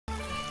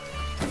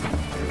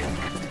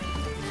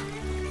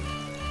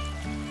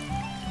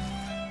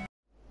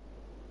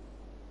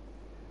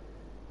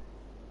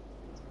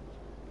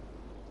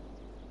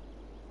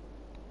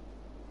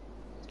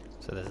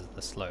So this is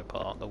the slow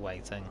part, the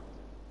waiting.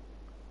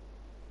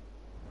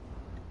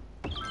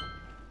 There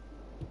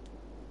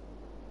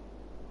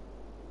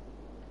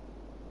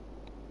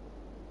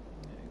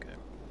you go.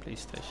 Police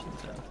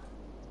station's in.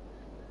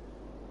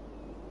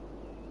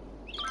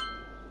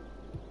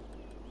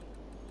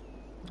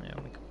 Yeah,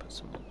 we can put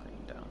some more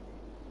paint down.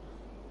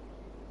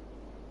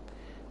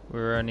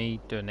 We're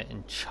only doing it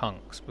in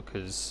chunks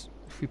because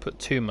if we put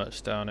too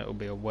much down, it will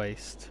be a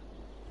waste.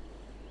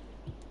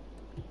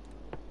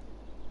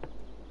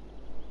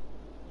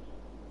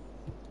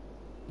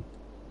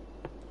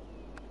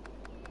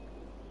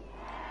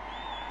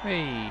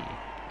 Hey,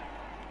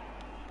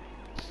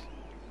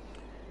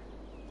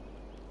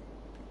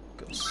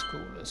 got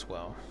school as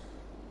well.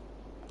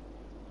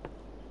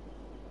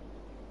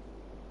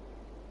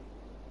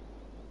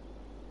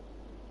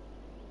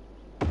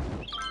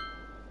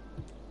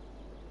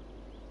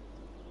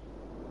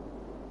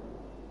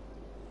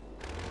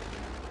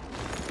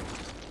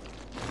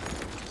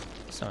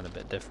 Sound a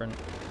bit different.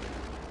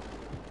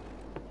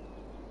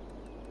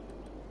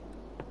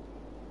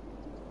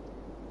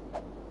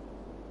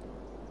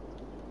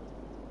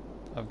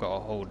 I've got a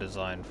whole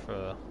design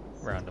for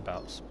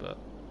roundabouts, but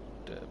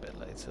do it a bit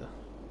later.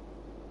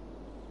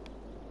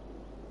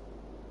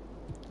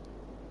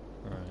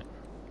 Right.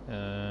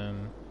 Yeah.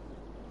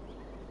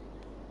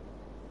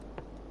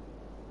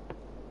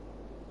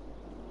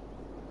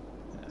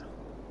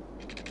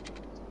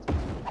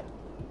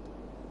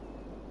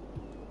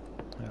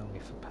 How are we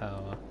for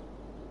power?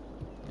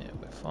 Yeah,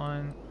 we're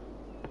fine.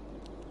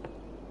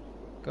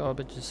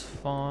 Garbage is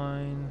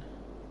fine.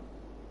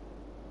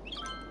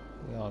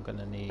 We are going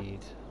to need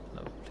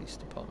another police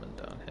department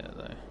down here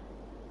though.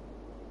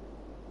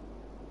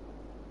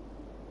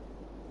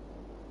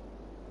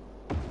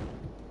 There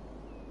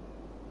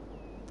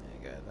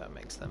you go, that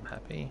makes them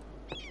happy.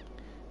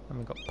 And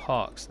we've got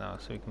parks now,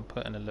 so we can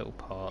put in a little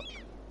park.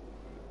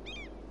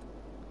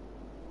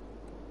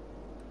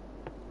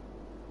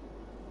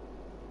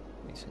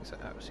 These things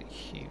are absolutely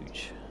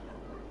huge.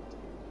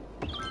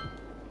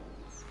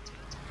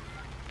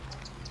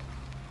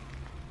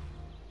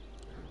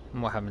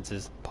 And what happens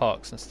is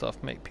parks and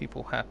stuff make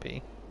people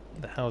happy.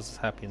 The house is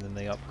happy and then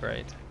they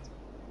upgrade.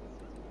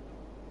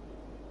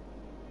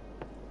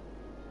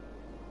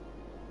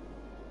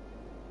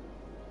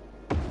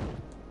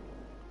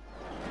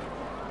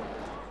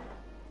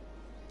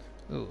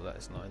 Ooh, that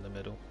is not in the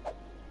middle.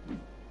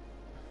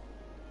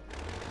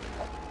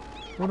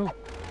 Oh no!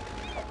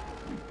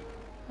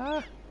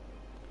 Ah!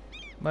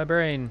 My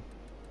brain!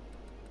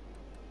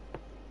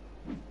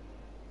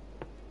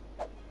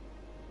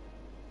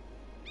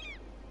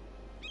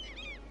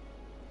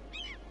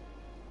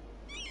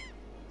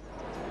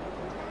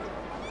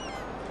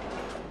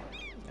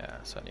 Yeah,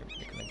 it's only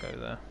really gonna go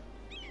there.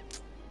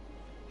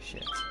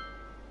 Shit.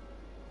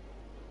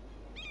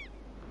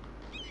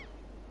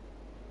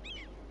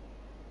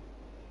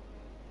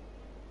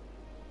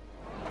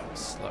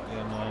 Slightly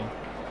annoying.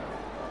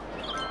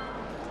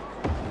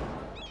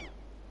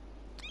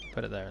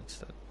 Put it there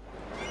instead.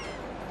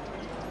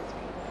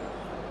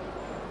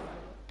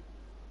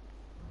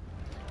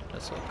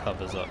 That sort of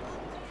covers up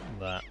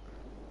that.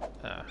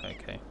 Ah,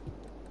 okay.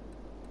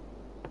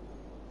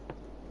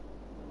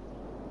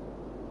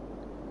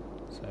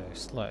 So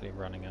slightly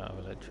running out of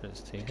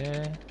electricity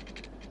here.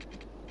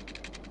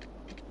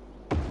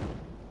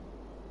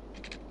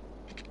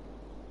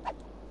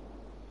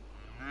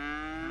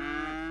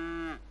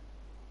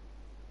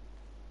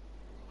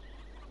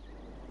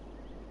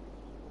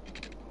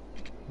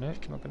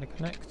 Nope, not going to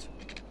connect.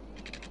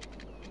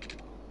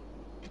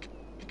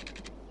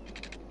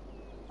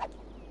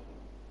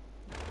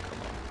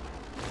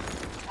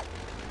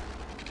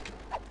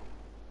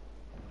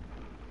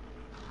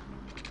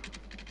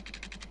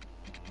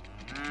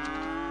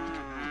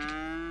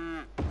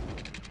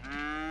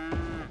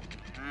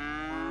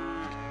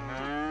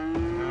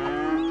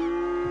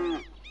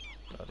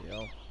 Bloody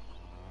hell.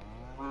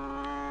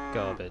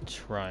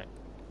 Garbage, right.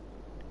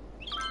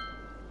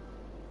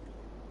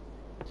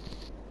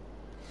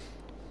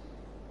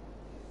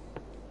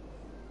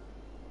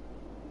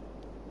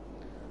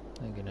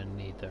 They're gonna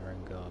need their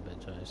own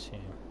garbage, I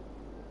assume.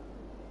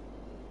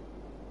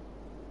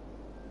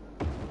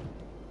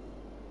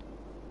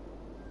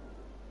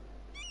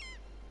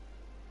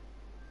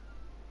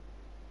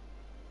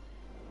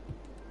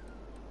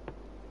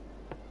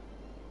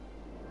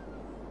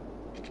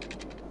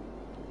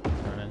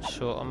 Running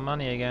short on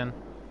money again.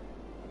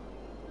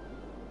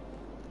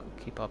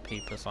 Gotta keep our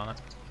peepers on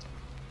it.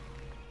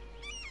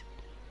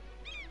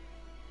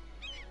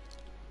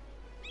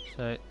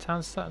 So,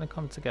 town's starting to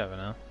come together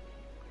now.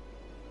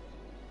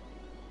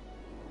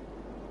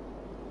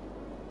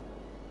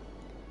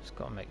 Just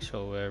got to make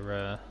sure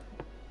we're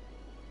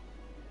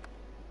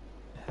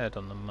ahead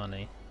on the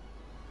money,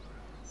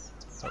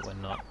 but we're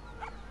not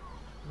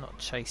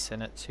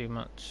chasing it too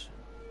much.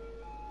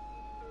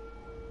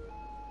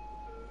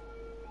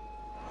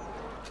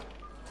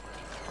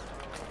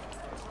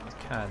 We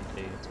can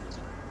do.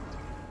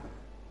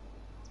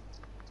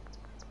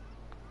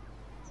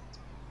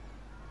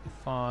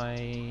 If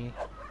I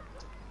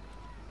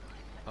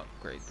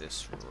upgrade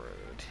this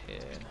road here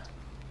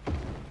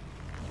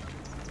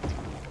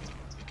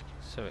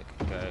so it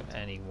can go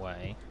any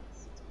way.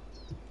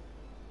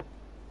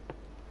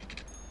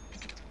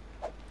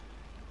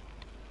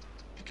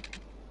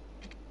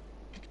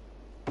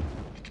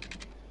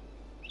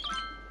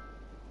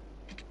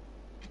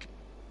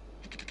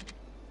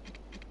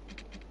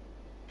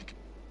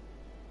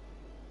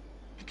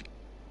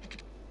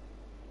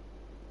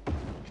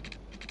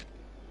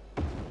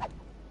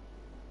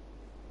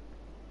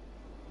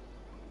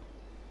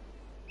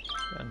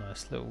 Got a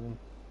nice little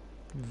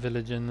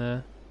village in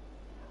there.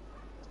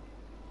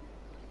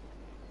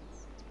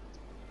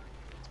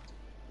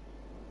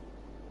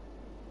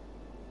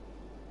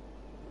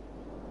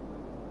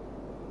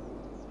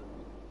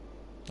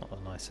 Not the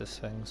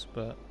nicest things,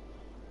 but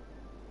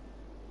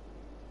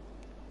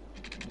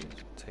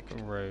take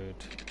a road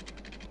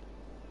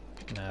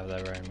and have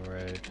their own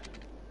road.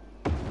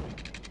 There's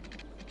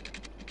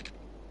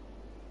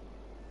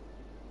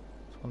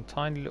one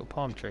tiny little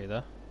palm tree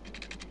there.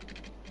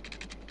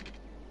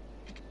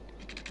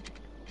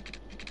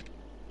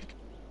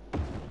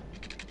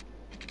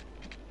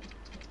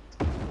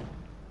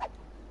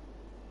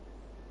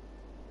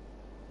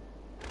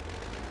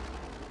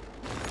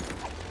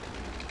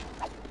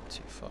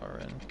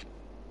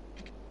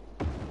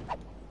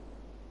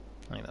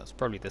 I think that's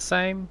probably the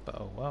same, but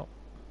oh well.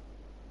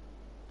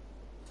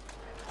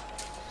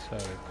 So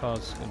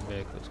cars and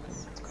vehicles can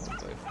come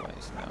both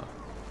ways now.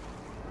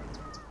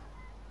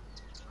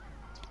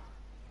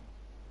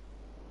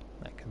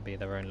 That can be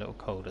their own little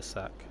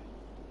cul-de-sac,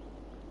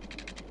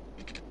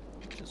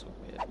 which is a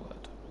weird word.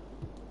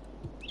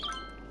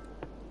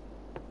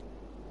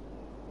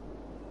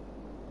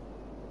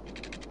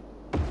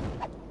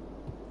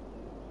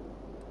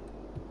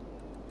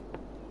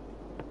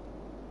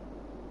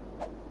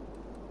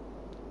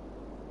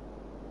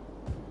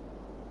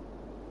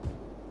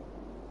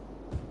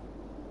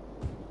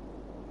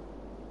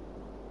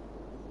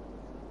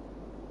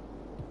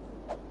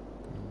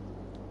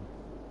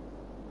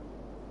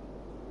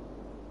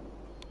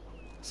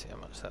 See how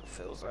much that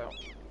fills out.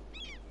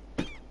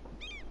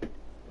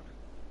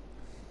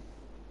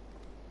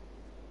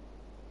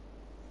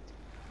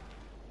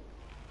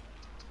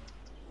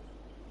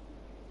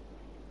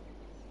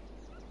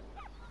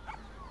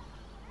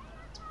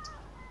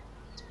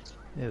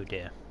 Oh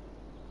dear.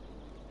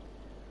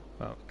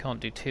 Well, we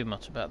can't do too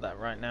much about that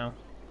right now.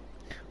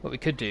 What we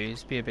could do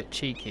is be a bit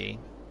cheeky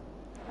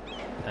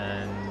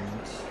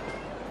and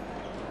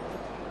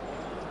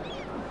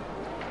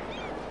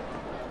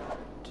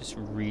just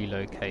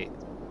relocate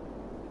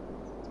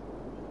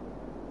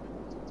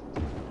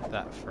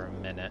that for a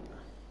minute,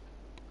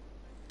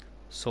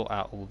 sort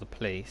out all the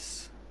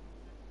police,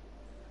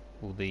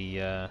 all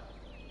the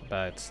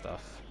bad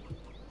stuff,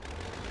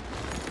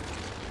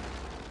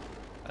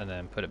 and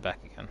then put it back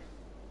again.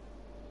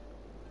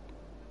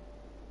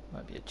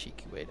 Might be a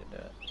cheeky way to do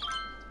it.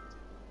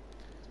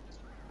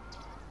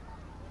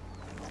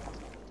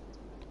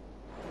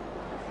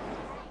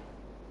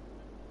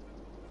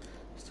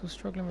 Still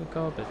struggling with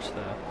garbage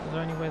there. Is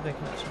there any way they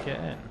can actually get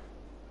in?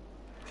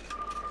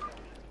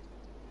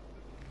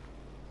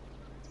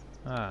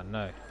 Ah,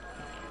 no.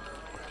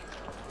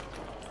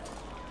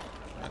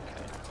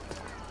 Okay.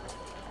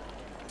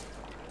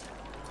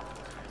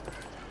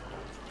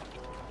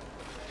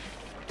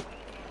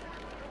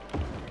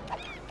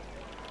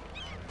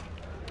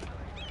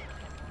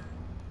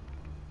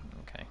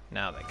 Okay,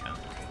 now they can.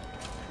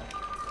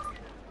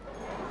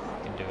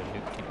 You can do a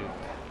loop-de-loop.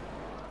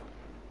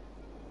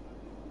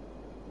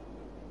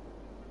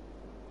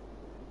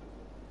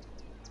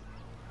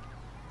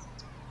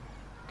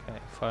 Okay,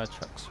 fire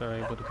trucks are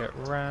able to get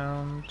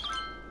round.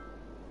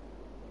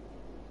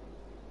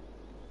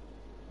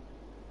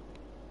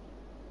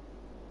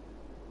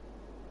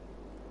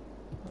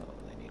 Oh,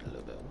 they need a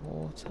little bit of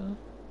water.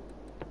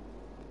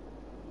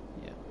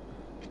 Yeah.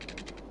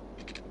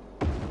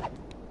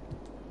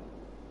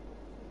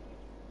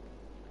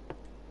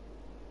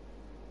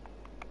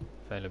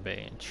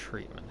 Availability and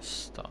treatment is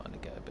starting to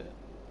get a bit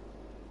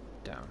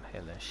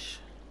downhillish.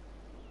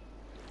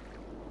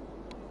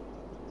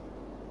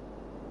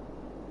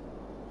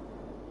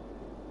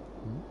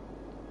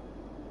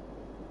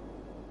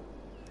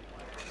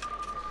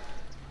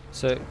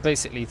 So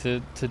basically,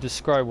 to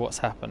describe what's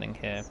happening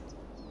here,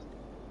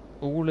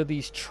 all of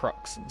these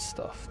trucks and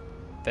stuff,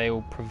 they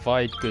will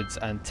provide goods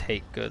and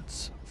take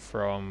goods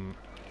from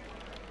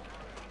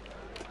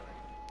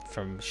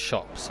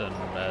shops and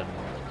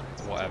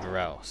whatever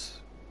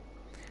else.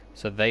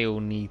 So they all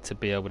need to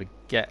be able to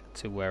get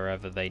to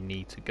wherever they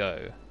need to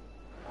go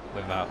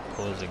without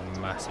causing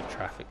massive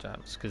traffic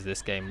jams, because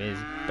this game is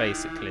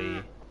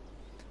basically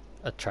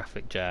a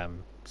traffic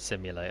jam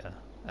simulator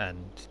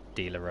and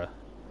dealer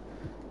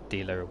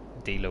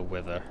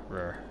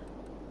witherer.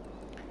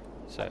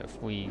 So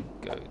if we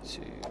go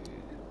to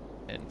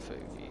info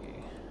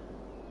view,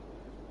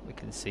 we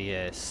can see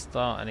here it's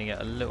starting to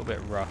get a little bit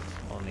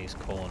rough on these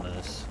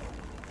corners,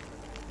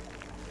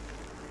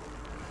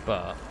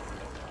 but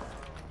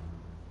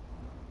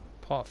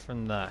apart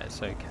from that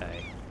it's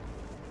okay.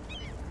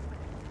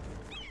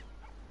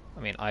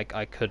 I mean,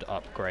 I could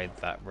upgrade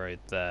that road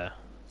there,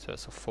 so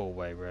it's a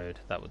 4-way road.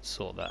 That would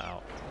sort that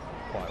out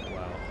quite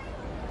well.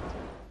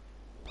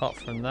 Apart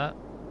from that,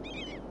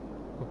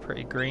 we're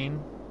pretty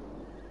green.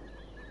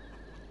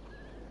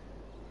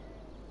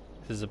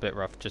 This is a bit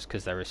rough just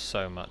because there is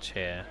so much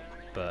here,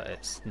 but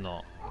it's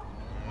not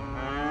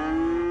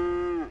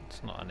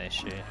an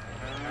issue.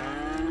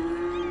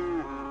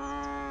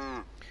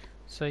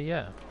 So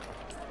yeah,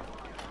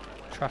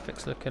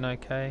 traffic's looking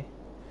okay.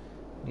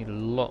 Need a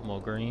lot more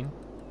green.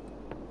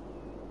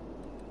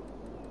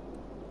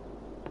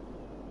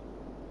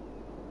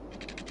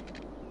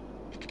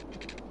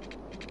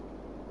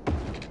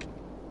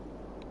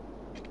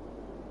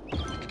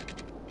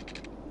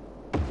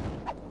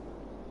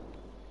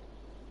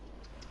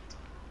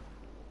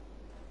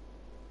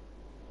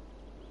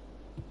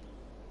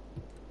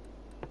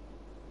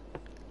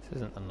 This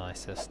isn't the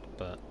nicest,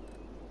 but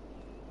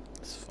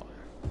it's fine.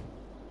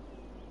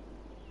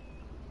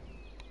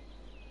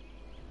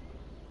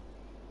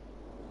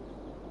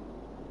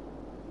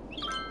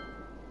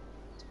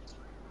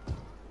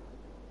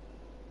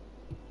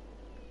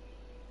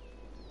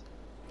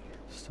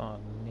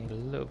 Starting to need a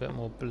little bit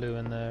more blue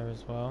in there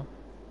as well.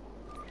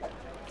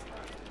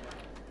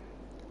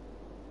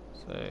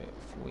 So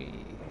if we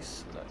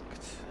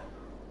select,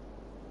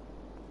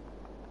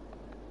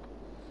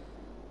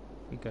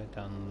 we go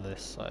down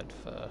this side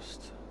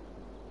first.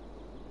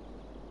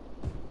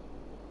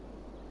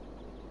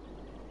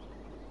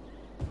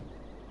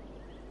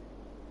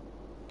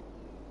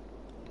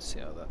 See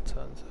how that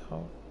turns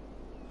out.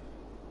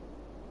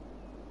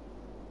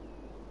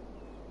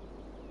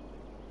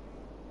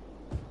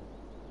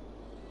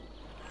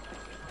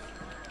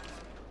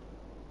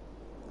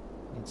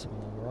 Need some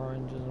more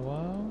orange as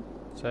well.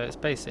 So it's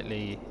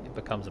basically, it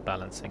becomes a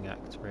balancing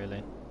act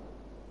really.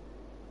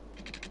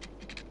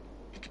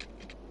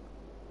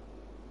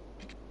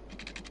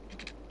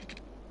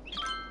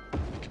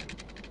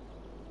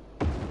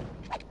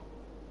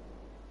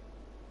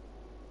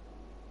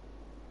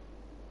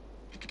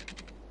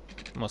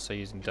 I'm also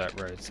using dirt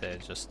roads here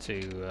just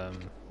to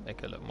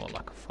make it look more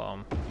like a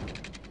farm.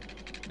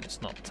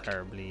 It's not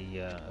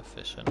terribly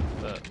efficient,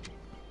 but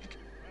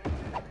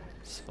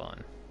it's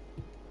fine.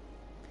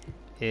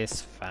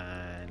 It's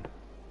fine.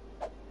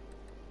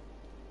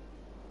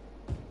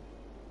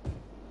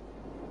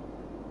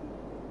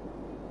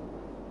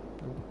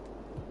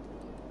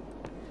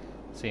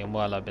 See, and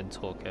while I've been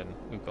talking,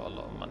 we've got a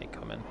lot of money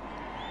coming.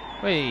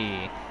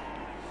 Whee!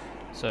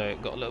 So,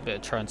 got a little bit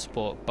of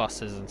transport,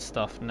 buses and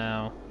stuff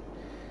now.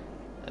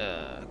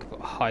 Got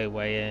a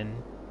highway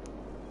in,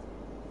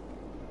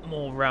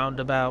 more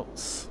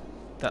roundabouts,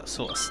 that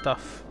sort of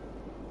stuff.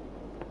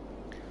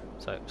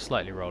 So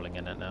slightly rolling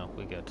in it now.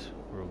 We're good.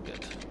 We're all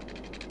good.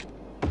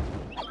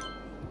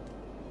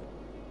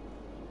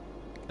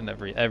 And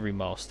every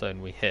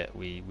milestone we hit,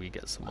 we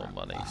get some more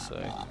money. So,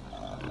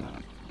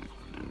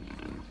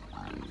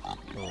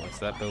 oh, is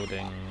that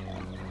building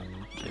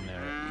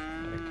generic?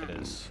 I think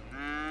it is.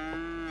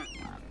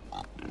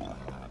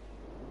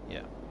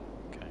 Yeah.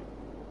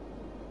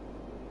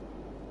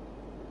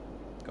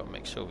 Got to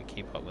make sure we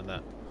keep up with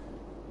that.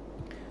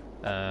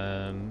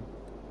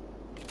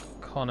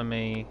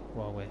 Economy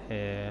while we're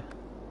here.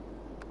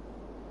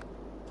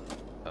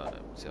 Oh no,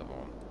 it's the other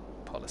one.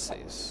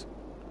 Policies.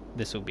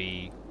 This will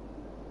be.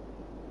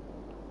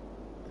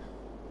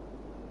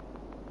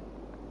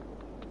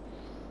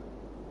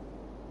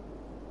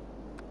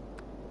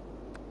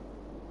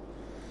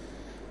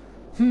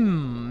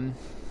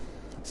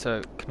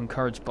 So can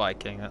encourage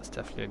biking. That's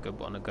definitely a good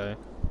one to go.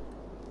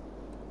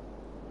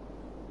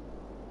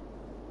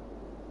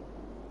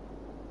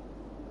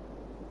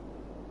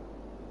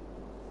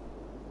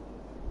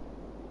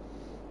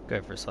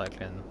 Go for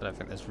cycling, but I don't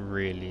think there's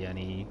really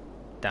any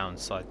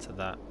downside to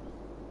that.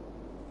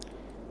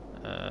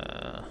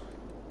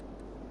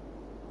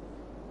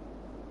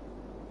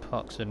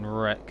 Parks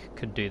and Rec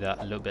could do that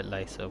a little bit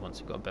later once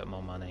we've got a bit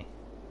more money.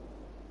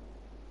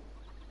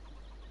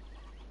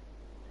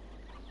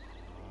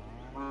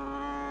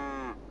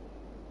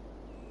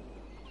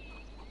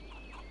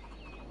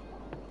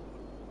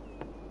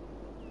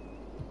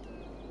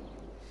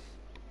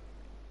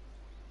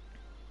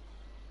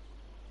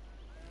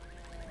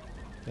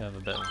 We have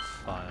a bit of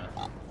fire.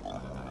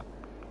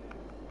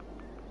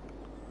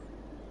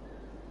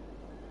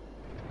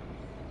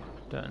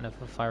 Don't know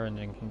if a fire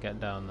engine can get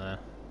down there.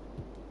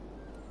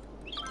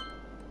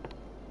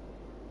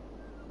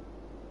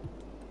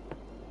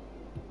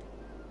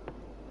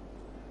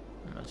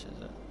 How much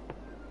is it?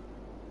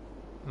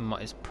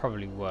 It's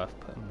probably worth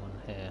putting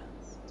one here.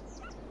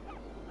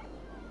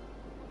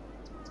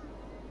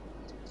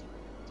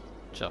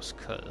 Just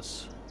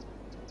 'cause.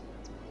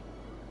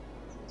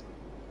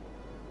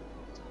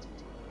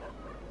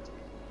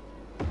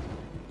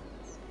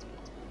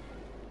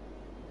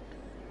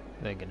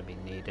 They're going to be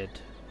needed.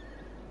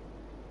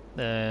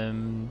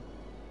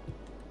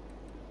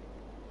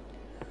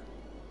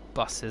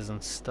 Buses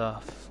and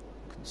stuff.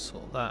 Can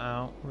sort that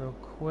out real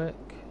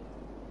quick.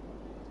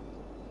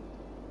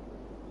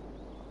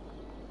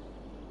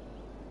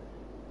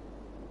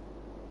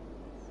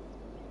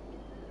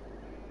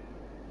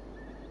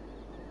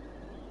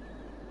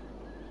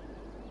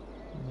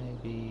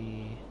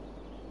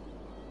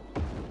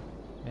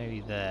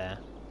 be there.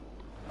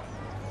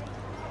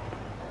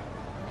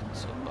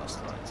 Sort bus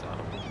lines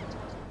out.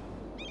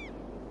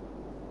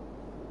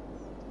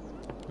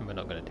 And we're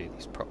not going to do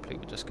these properly,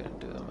 we're just going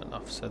to do them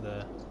enough so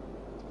they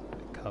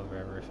cover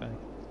everything.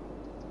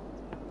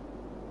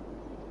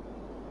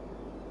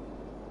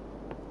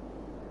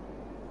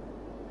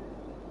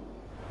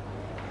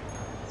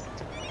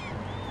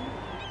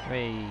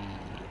 Hey,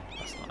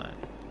 that's not it.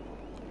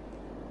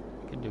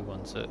 We can do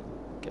ones that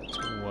get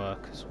to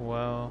work as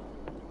well.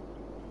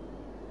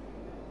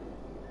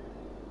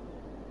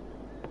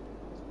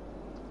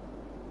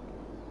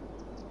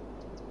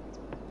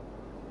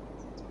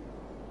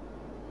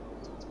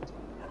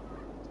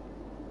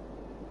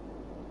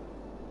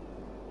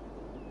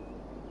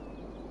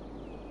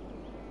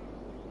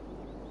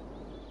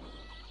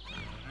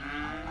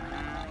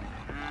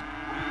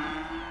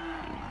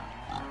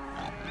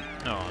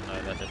 Oh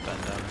no, that did burn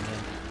down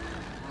again.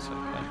 It's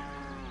okay.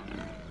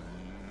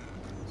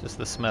 Just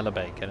the smell of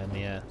bacon in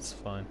the air, it's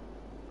fine.